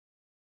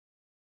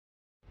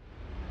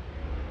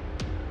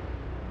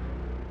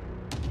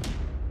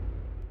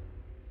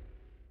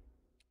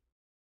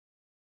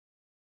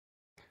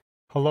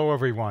Hello,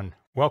 everyone.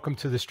 Welcome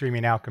to the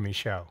Streaming Alchemy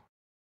Show.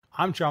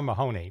 I'm John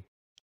Mahoney,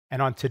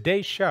 and on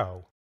today's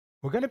show,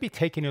 we're going to be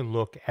taking a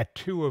look at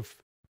two of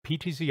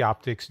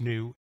PTZOptics'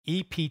 new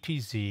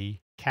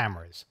EPTZ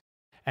cameras.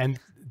 And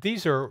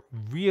these are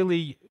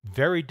really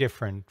very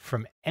different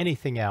from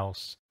anything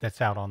else that's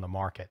out on the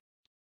market.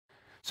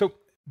 So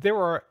there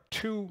are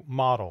two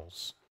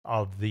models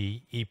of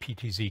the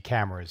EPTZ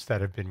cameras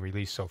that have been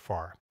released so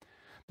far.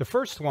 The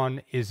first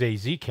one is a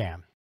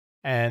Z-Cam,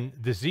 and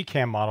the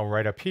Z-Cam model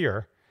right up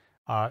here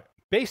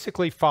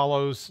basically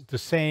follows the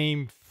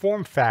same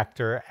form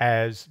factor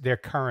as their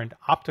current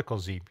optical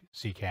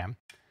Z-Cam.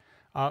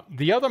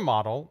 The other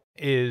model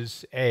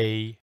is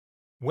a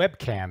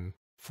webcam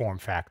form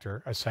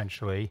factor,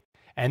 essentially,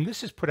 and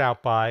this is put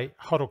out by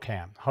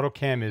Huddlecam.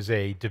 Huddlecam is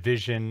a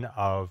division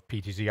of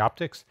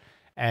PTZOptics,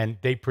 and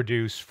they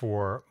produce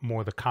for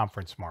more the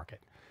conference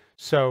market.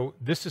 So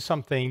this is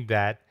something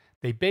that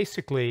they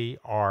basically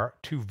are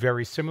two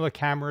very similar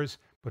cameras,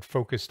 but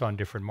focused on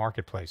different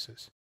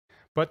marketplaces.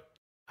 But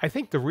I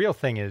think the real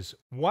thing is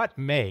what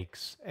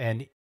makes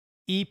an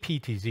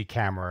EPTZ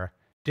camera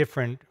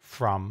different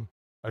from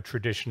a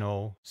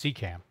traditional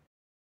Z-Cam.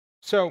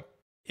 So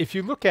if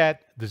you look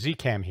at the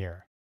Z-Cam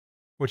here,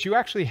 what you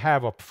actually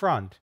have up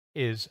front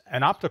is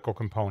an optical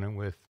component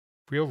with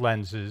real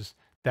lenses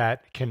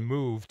that can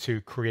move to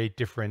create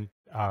different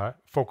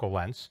focal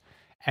lengths,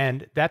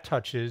 and that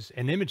touches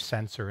an image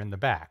sensor in the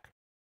back.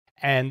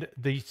 And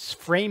the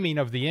framing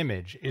of the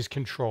image is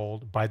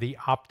controlled by the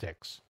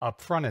optics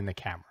up front in the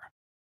camera.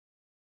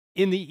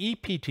 In the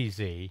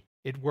EPTZ,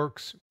 it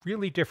works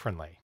really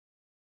differently.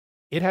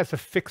 It has a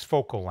fixed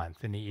focal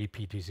length in the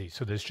EPTZ,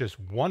 so there's just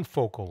one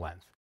focal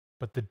length.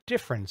 But the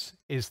difference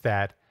is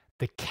that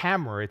the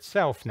camera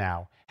itself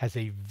now has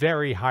a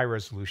very high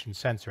resolution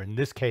sensor. In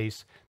this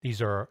case,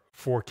 these are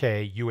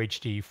 4K,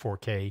 UHD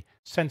 4K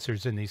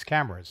sensors in these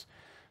cameras.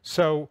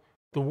 So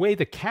the way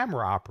the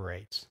camera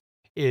operates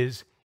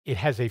is it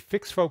has a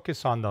fixed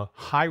focus on the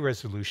high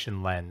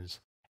resolution lens,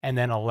 and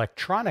then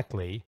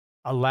electronically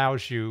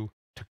allows you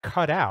to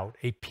cut out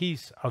a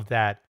piece of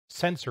that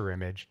sensor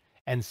image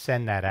and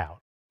send that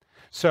out.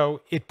 So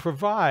it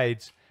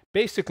provides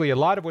basically a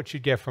lot of what you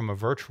get from a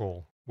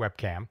virtual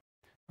webcam,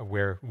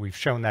 where we've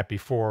shown that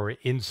before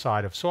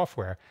inside of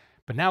software,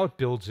 but now it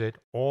builds it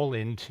all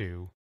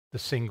into the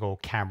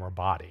single camera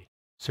body.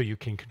 So you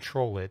can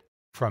control it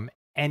from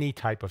any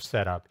type of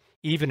setup,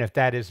 even if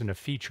that isn't a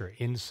feature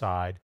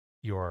inside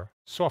your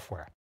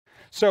software.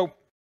 So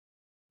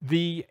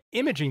the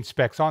imaging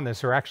specs on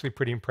this are actually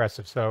pretty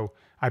impressive. So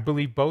I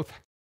believe both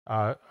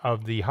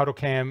of the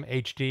Huddlecam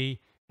HD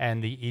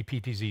and the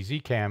EPTZ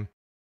Z-Cam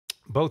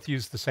both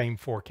use the same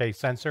 4K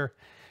sensor,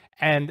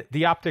 and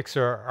the optics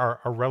are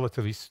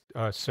relatively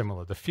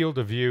similar. The field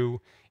of view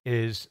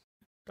is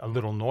a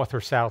little north or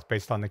south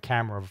based on the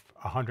camera of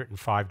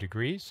 105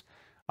 degrees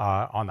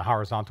on the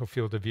horizontal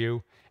field of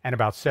view, and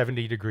about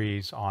 70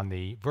 degrees on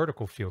the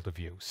vertical field of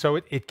view. So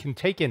it can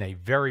take in a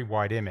very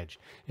wide image.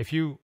 If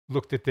you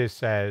looked at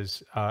this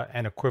as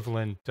an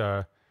equivalent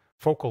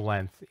focal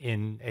length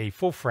in a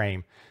full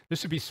frame,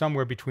 this would be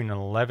somewhere between an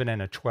 11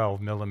 and a 12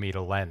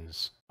 millimeter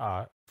lens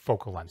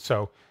focal length.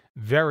 So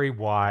very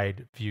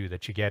wide view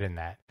that you get in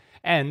that.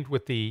 And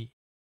with the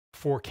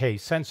 4K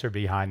sensor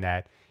behind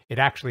that, it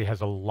actually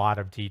has a lot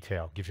of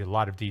detail, gives you a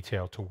lot of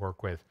detail to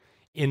work with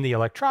in the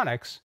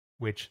electronics,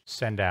 which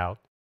send out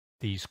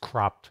these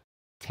cropped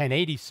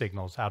 1080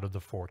 signals out of the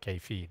 4K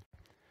feed.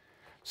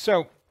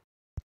 So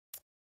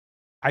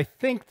I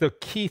think the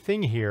key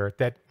thing here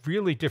that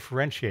really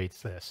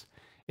differentiates this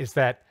is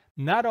that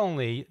not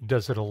only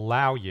does it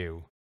allow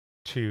you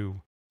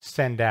to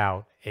send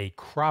out a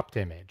cropped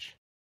image,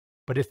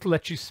 but it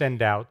lets you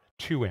send out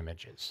two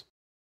images.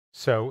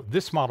 So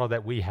this model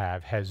that we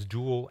have has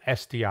dual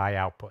Sdi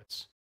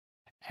outputs.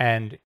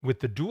 And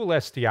with the dual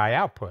Sdi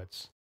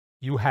outputs,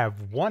 you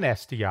have one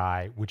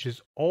SDI, which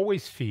is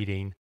always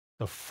feeding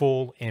the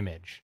full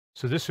image.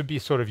 So this would be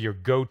sort of your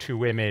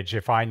go-to image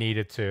if I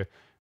needed to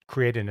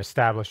create an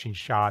establishing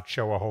shot,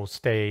 show a whole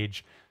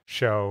stage,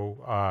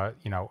 show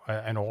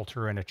an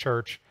altar in a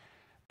church.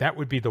 That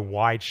would be the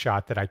wide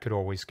shot that I could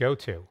always go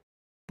to.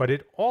 But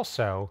it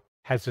also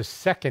has a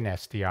second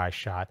SDI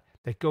shot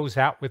that goes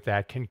out with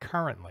that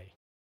concurrently.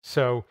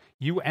 So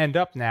you end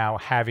up now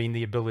having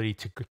the ability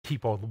to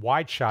keep a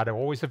wide shot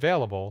always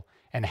available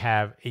and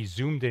have a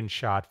zoomed in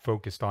shot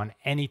focused on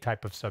any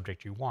type of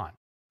subject you want.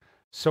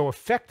 So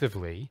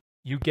effectively,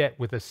 you get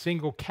with a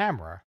single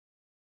camera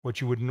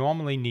what you would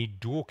normally need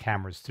dual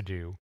cameras to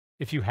do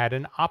if you had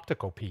an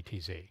optical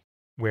PTZ,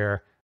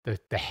 where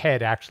the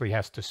head actually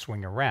has to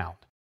swing around.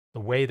 The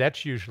way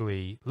that's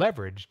usually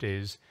leveraged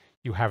is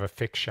you have a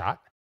fixed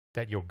shot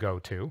that you'll go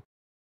to,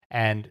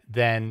 and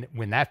then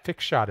when that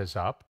fixed shot is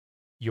up,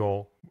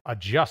 you'll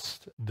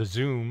adjust the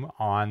zoom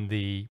on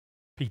the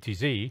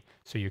PTZ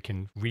so you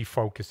can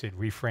refocus it,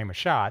 reframe a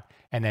shot,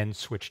 and then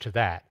switch to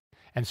that.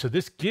 And so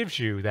this gives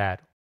you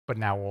that, but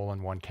now all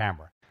in one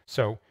camera.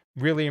 So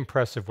really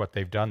impressive what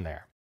they've done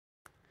there.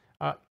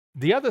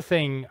 The other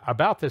thing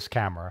about this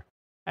camera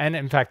and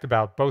in fact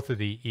about both of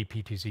the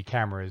EPTZ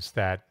cameras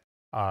that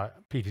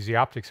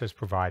PTZOptics has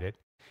provided,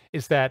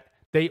 is that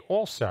they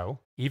also,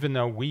 even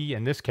though we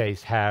in this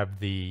case have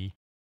the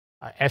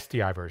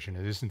SDI version,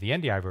 it isn't the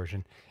NDI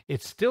version,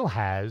 it still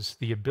has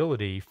the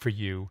ability for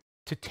you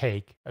to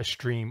take a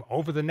stream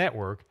over the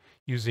network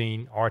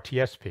using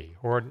RTSP,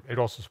 or it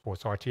also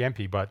supports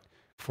RTMP, but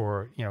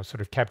for,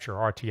 sort of capture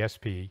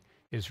RTSP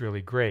is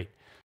really great.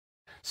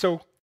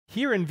 So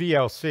here in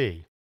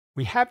VLC,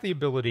 we have the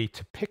ability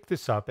to pick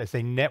this up as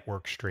a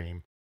network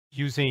stream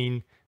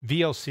using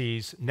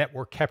VLC's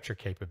network capture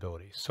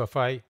capabilities. So if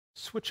I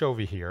switch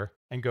over here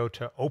and go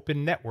to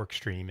Open Network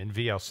Stream in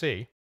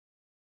VLC,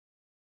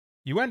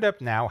 you end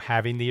up now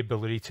having the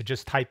ability to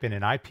just type in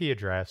an IP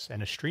address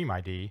and a stream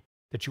ID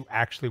that you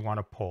actually want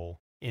to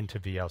pull into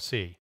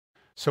VLC.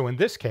 So in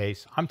this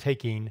case, I'm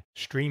taking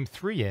stream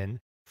 3 in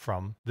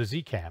from the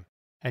Zcam.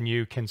 And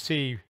you can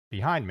see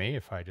behind me,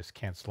 if I just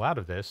cancel out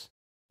of this,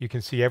 you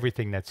can see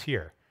everything that's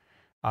here.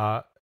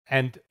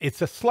 And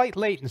it's a slight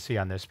latency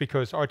on this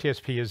because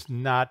RTSP is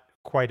not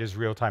quite as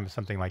real time as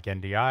something like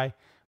NDI,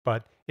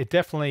 but it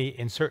definitely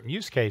in certain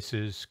use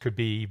cases could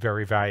be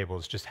very valuable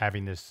as just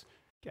having this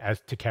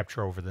as to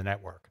capture over the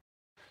network.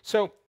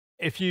 So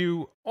if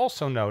you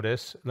also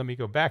notice, let me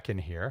go back in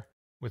here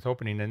with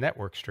opening the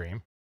network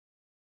stream,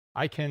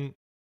 I can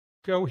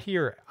go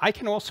here. I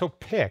can also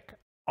pick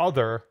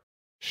other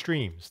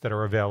streams that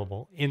are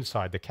available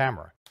inside the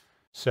camera.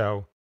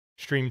 So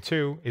stream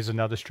 2 is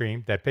another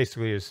stream that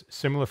basically is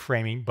similar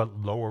framing but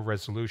lower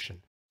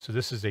resolution. So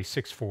this is a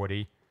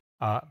 640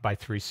 by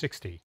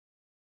 360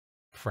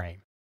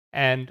 frame.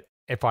 And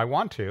if I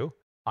want to,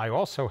 I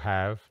also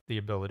have the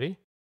ability,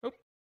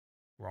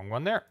 wrong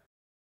one there.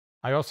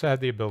 I also have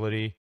the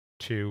ability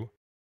to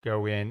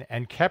go in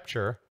and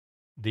capture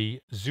the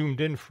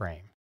zoomed in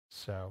frame.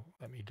 So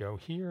let me go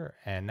here,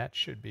 and that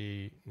should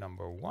be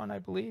number 1, I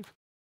believe.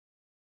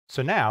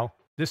 So now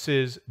this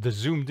is the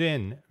zoomed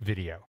in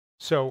video.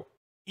 So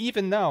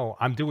even though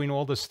I'm doing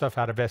all this stuff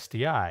out of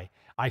SDI,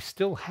 I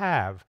still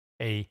have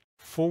a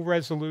full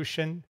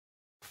resolution,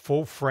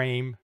 full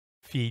frame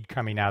feed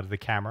coming out of the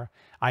camera.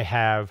 I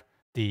have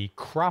the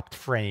cropped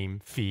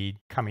frame feed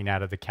coming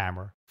out of the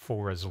camera,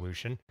 full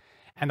resolution.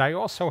 And I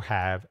also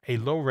have a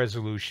low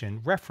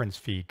resolution reference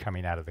feed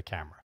coming out of the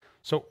camera.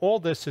 So all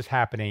this is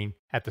happening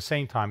at the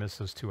same time as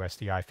those two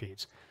SDI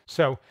feeds.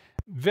 So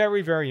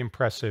very, very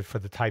impressive for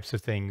the types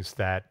of things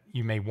that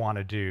you may want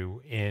to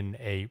do in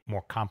a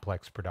more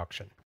complex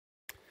production.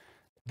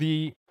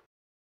 The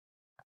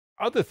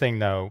other thing,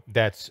 though,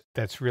 that's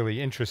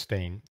really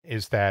interesting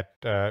is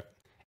that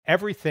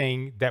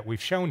everything that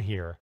we've shown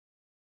here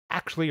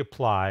actually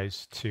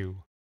applies to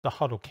the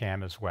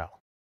Huddlecam as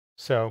well.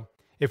 So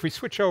if we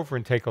switch over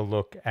and take a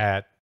look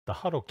at the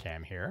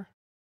Huddlecam here,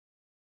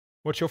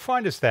 what you'll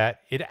find is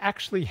that it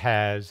actually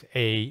has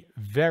a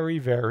very,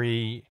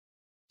 very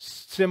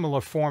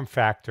similar form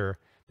factor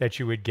that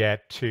you would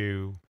get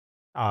to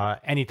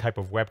any type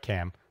of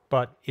webcam,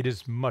 but it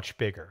is much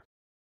bigger.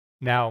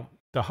 Now,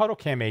 the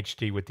Huddlecam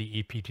HD with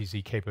the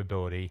EPTZ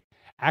capability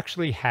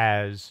actually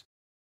has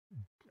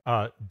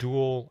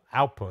dual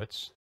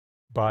outputs,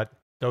 but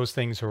those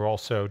things are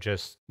also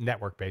just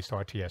network-based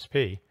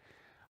RTSP.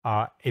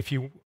 If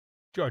you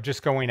are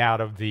just going out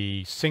of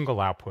the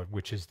single output,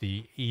 which is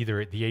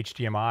either the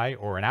HDMI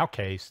or in our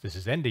case, this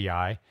is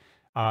NDI,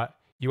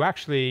 you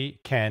actually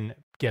can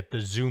get the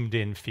zoomed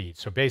in feed.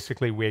 So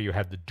basically where you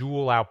have the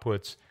dual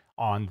outputs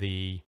on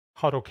the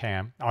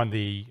Huddlecam, on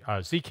the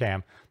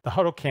Zcam, the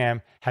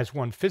Huddlecam has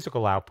one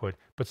physical output,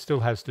 but still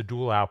has the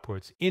dual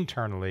outputs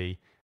internally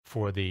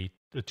for the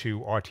two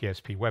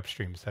RTSP web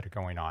streams that are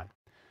going on.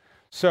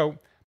 So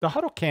the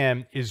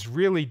Huddlecam is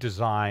really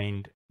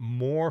designed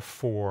more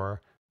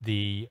for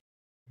the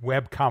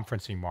web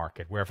conferencing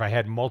market, where if I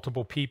had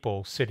multiple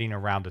people sitting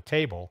around a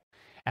table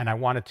and I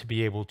wanted to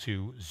be able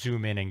to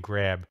zoom in and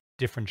grab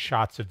different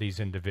shots of these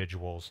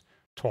individuals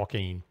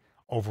talking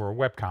over a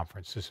web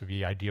conference, this would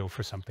be ideal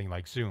for something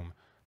like Zoom.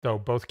 Though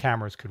both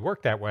cameras could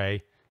work that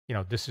way,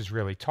 this is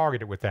really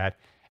targeted with that.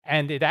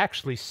 And it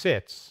actually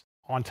sits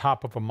on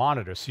top of a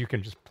monitor, so you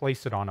can just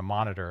place it on a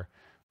monitor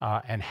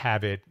and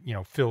have it,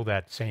 fill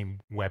that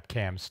same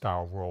webcam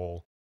style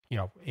role,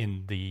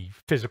 in the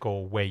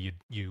physical way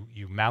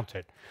you mount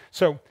it.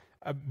 So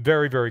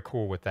very, very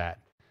cool with that.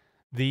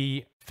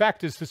 The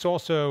fact is this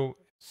also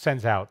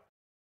sends out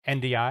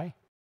NDI.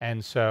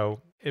 And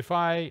so if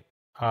I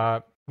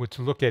were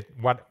to look at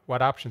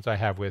what options I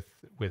have with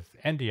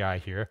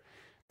NDI here,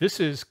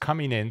 this is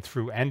coming in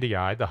through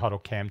NDI, the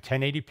Huddlecam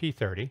 1080p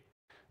 30.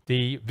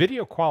 The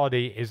video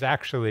quality is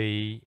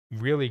actually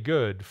really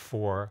good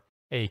for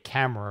a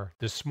camera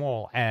this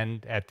small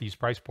and at these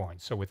price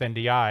points. So with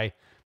NDI,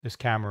 this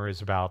camera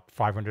is about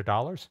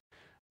 $500,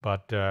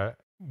 but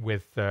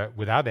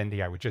without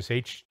NDI, with just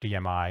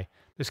HDMI,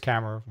 this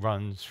camera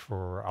runs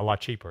for a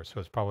lot cheaper. So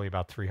it's probably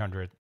about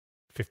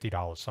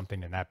 $350,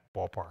 something in that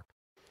ballpark.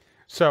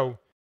 So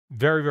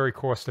very, very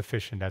cost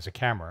efficient as a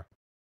camera.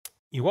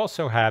 You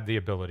also have the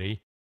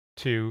ability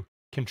to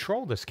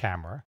control this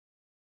camera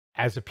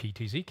as a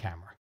PTZ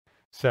camera.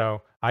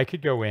 So I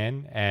could go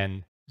in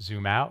and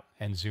zoom out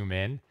and zoom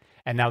in.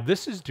 And now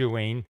this is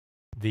doing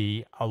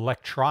the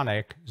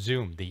electronic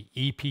zoom, the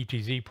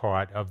EPTZ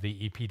part of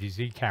the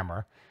EPTZ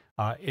camera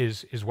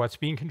is what's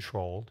being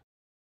controlled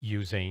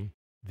using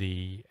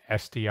the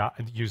SDI,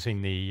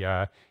 using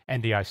the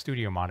NDI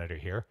Studio monitor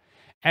here.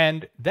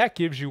 And that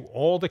gives you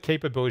all the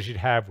capabilities you'd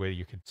have where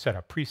you could set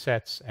up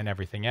presets and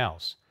everything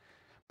else.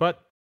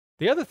 But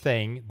the other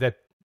thing that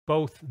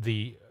both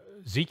the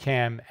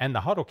Zcam and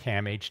the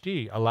Huddlecam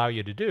HD allow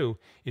you to do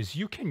is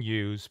you can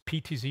use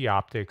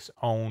PTZOptics'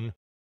 own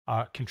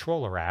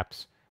controller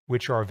apps,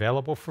 which are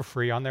available for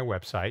free on their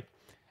website.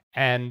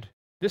 And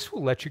this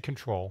will let you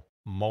control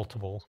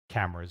multiple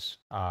cameras,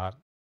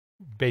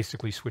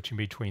 basically switching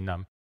between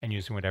them and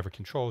using whatever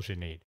controls you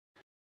need.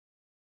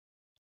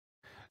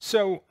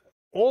 So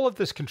all of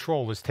this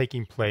control is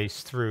taking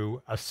place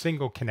through a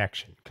single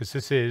connection because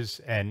this is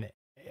an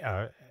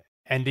uh,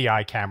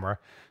 NDI camera.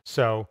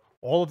 So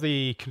all of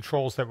the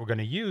controls that we're going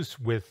to use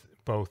with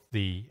both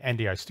the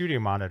NDI Studio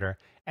monitor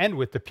and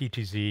with the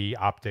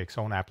PTZOptics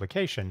own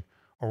application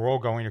are all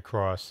going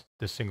across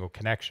this single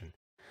connection.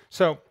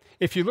 So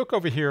if you look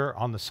over here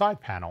on the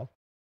side panel,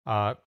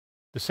 the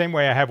same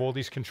way I have all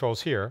these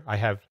controls here, I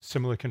have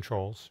similar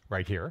controls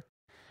right here.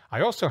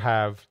 I also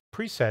have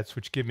presets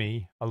which give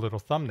me a little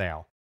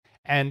thumbnail.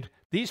 And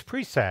these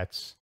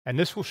presets, and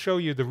this will show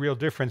you the real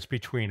difference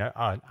between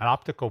an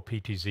optical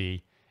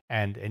PTZ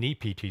and an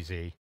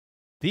EPTZ,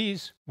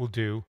 these will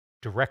do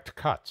direct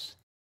cuts.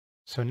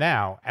 So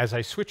now, as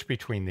I switch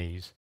between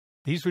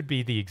these would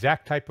be the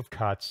exact type of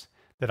cuts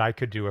that I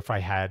could do if I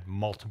had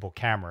multiple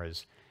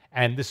cameras.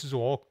 And this is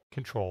all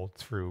controlled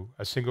through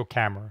a single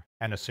camera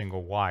and a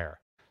single wire.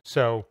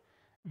 So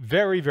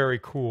very, very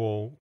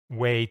cool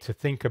way to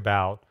think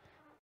about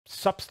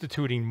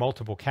substituting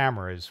multiple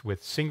cameras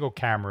with single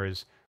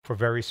cameras for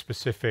very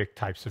specific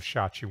types of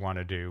shots you want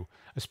to do,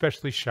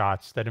 especially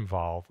shots that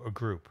involve a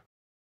group.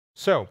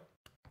 So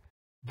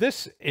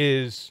this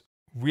is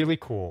really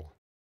cool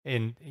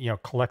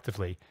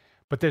collectively,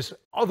 but there's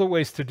other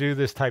ways to do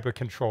this type of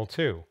control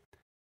too.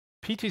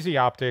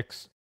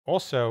 PTZOptics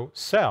also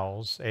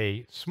sells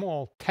a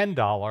small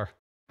 $10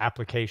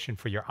 application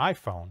for your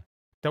iPhone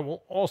that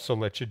will also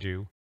let you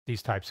do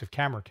these types of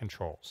camera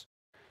controls.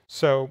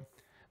 So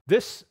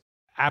this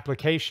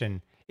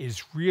application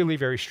is really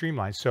very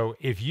streamlined. So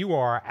if you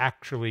are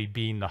actually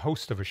being the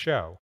host of a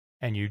show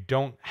and you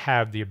don't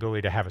have the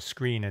ability to have a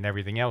screen and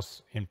everything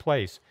else in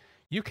place,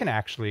 you can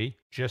actually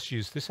just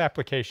use this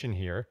application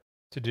here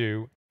to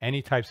do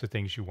any types of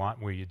things you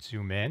want where you'd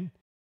zoom in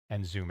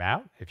and zoom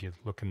out. If you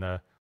look in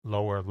the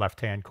lower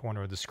left-hand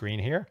corner of the screen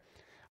here,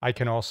 I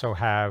can also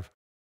have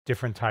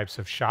different types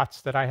of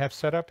shots that I have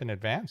set up in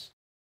advance.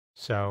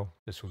 So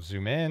this will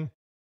zoom in,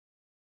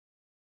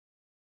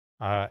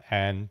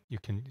 and you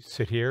can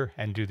sit here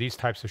and do these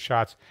types of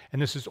shots.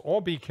 And this is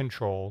all be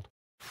controlled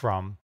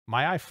from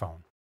my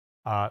iPhone.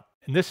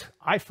 And this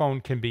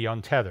iPhone can be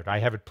untethered. I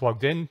have it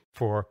plugged in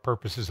for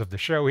purposes of the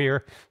show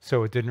here,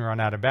 so it didn't run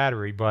out of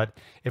battery. But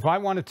if I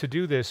wanted to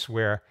do this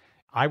where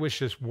I was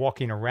just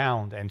walking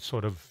around and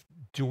sort of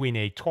doing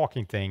a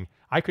talking thing,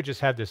 I could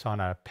just have this on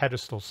a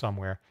pedestal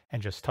somewhere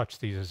and just touch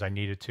these as I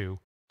needed to,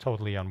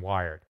 totally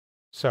unwired.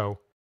 So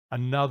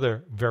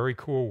another very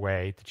cool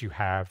way that you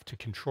have to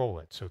control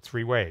it. So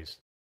 3 ways: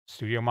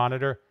 Studio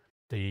monitor,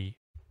 the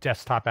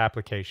desktop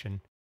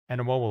application, and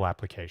a mobile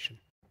application.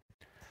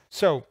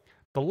 So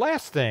the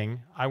last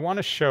thing I want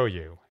to show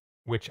you,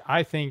 which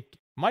I think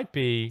might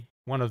be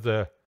one of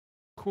the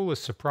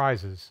coolest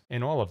surprises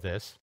in all of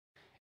this,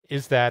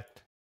 is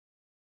that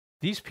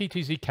these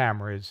PTZ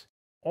cameras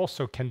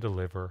also can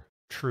deliver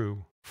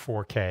true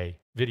 4K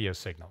video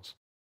signals.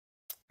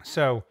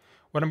 So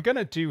what I'm going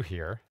to do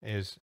here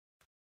is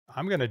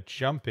I'm going to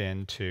jump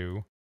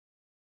into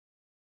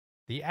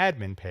the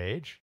admin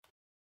page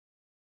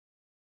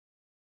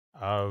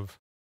of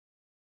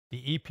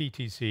the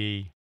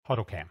EPTZ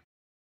Huddlecam.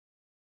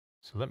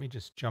 So let me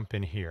just jump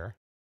in here.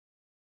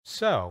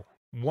 So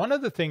one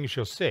of the things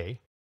you'll see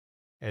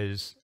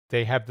is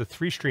they have the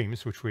 3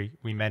 streams, which we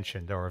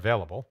mentioned are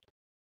available,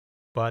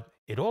 but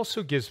it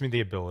also gives me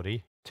the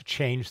ability to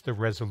change the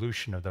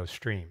resolution of those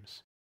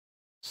streams.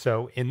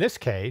 So in this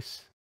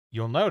case,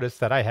 you'll notice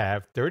that I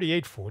have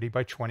 3840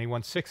 by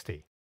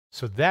 2160.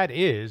 So that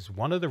is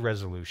one of the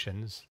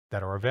resolutions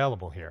that are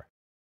available here.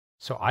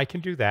 So I can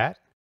do that.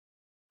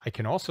 I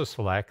can also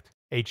select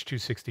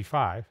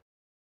H.265.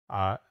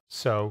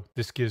 So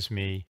this gives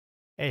me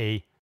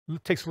it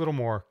takes a little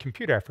more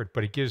compute effort,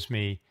 but it gives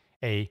me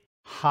a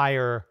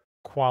higher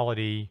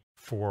quality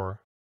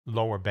for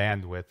lower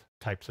bandwidth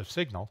types of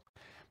signal.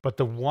 But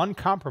the one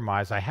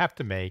compromise I have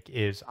to make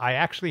is I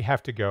actually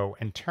have to go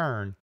and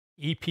turn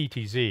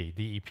EPTZ,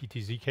 the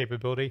EPTZ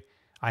capability,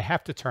 I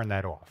have to turn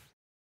that off.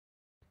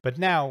 But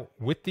now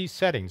with these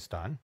settings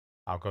done,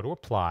 I'll go to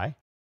apply.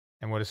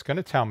 And what it's going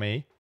to tell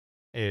me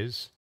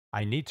is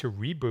I need to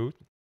reboot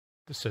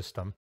the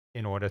system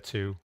in order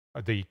to,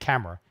 the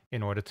camera,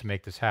 in order to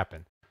make this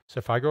happen. So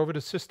if I go over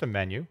to System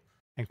menu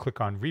and click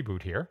on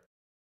Reboot here,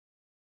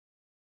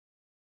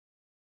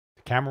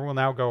 the camera will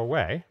now go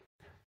away.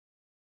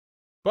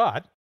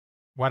 But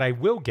what I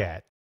will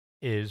get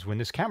is when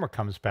this camera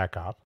comes back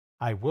up,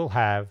 I will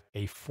have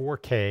a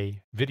 4K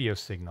video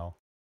signal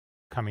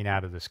coming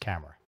out of this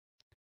camera.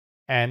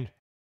 And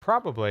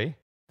probably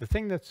the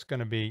thing that's going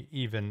to be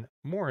even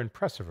more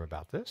impressive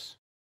about this.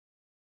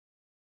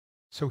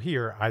 So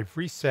here I've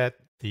reset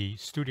the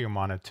studio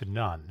monitor to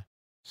none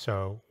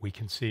so we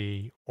can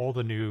see all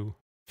the new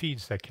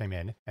feeds that came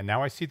in. And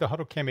now I see the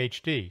Huddlecam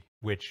HD,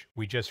 which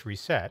we just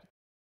reset.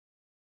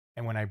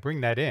 And when I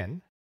bring that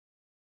in,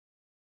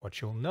 what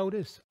you'll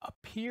notice up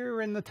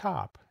here in the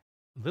top,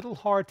 a little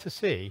hard to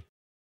see,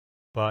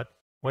 but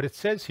what it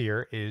says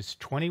here is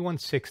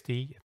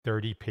 2160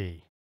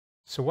 30p.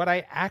 So what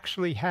I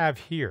actually have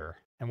here,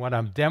 and what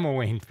I'm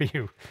demoing for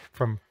you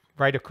from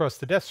right across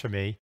the desk for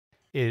me,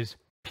 is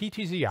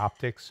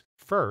PTZOptics'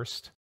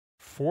 first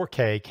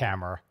 4K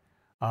camera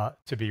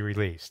to be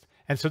released.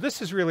 And so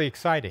this is really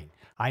exciting.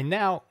 I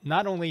now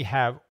not only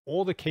have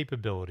all the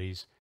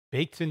capabilities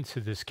baked into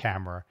this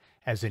camera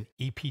as an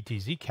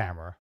EPTZ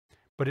camera,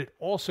 but it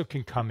also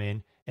can come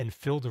in and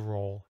fill the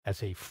role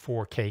as a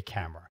 4K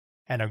camera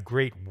and a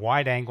great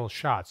wide angle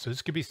shot. So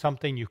this could be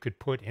something you could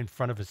put in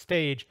front of a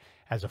stage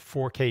as a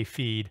 4K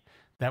feed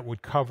that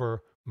would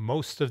cover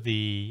most of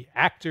the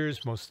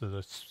actors, most of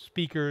the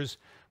speakers,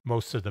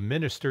 most of the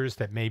ministers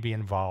that may be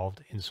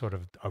involved in sort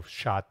of a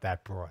shot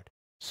that broad.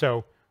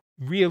 So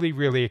really,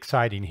 really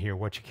exciting here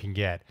what you can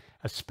get,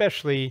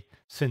 especially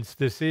since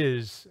this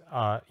is,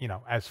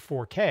 as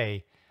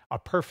 4K, a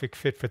perfect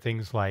fit for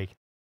things like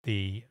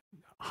the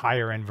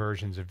higher end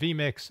versions of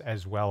vMix,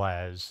 as well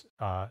as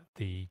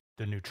the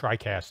new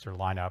TriCaster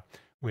lineup,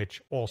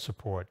 which all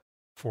support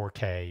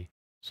 4K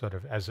sort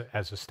of as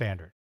a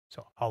standard.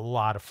 So a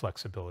lot of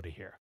flexibility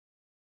here.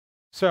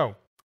 So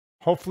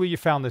hopefully you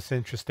found this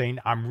interesting.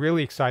 I'm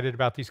really excited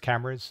about these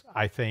cameras.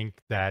 I think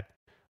that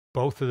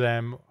both of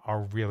them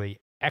are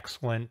really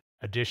excellent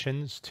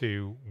additions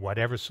to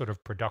whatever sort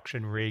of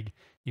production rig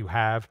you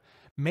have,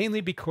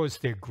 mainly because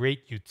they're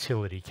great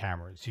utility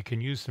cameras. You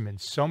can use them in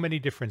so many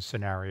different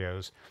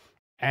scenarios,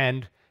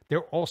 and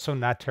they're also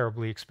not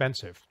terribly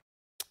expensive.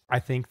 I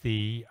think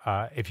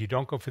if you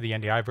don't go for the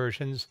NDI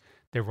versions,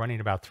 they're running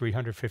about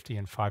 $350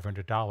 and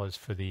 $500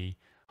 for the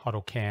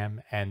Huddlecam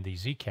and the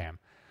Zcam.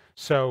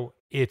 So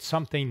it's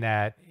something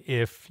that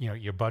if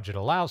your budget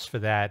allows for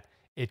that,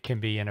 it can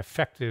be a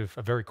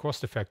very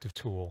cost-effective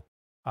tool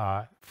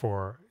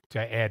to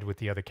add with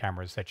the other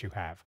cameras that you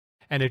have.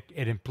 And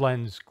it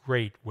blends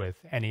great with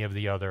any of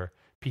the other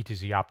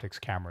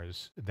PTZOptics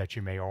cameras that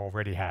you may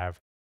already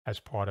have as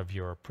part of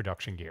your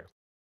production gear.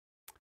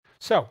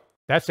 So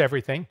that's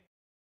everything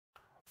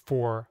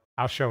for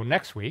our show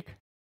next week.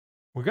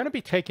 We're going to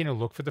be taking a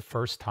look for the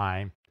first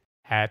time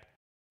at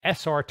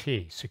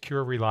SRT,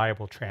 Secure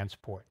Reliable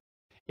Transport.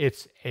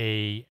 It's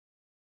a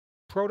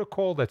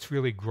protocol that's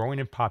really growing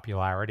in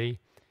popularity.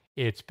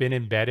 It's been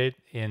embedded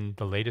in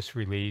the latest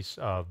release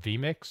of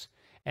vMix,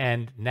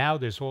 and now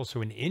there's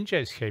also an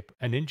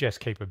ingest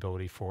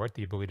capability for it,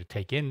 the ability to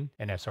take in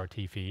an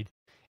SRT feed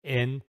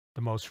in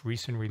the most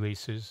recent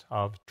releases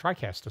of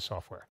TriCaster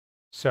software.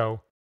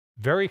 So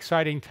very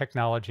exciting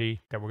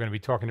technology that we're going to be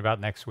talking about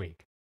next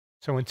week.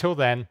 So until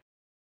then,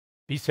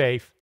 be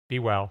safe, be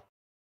well,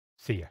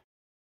 see ya.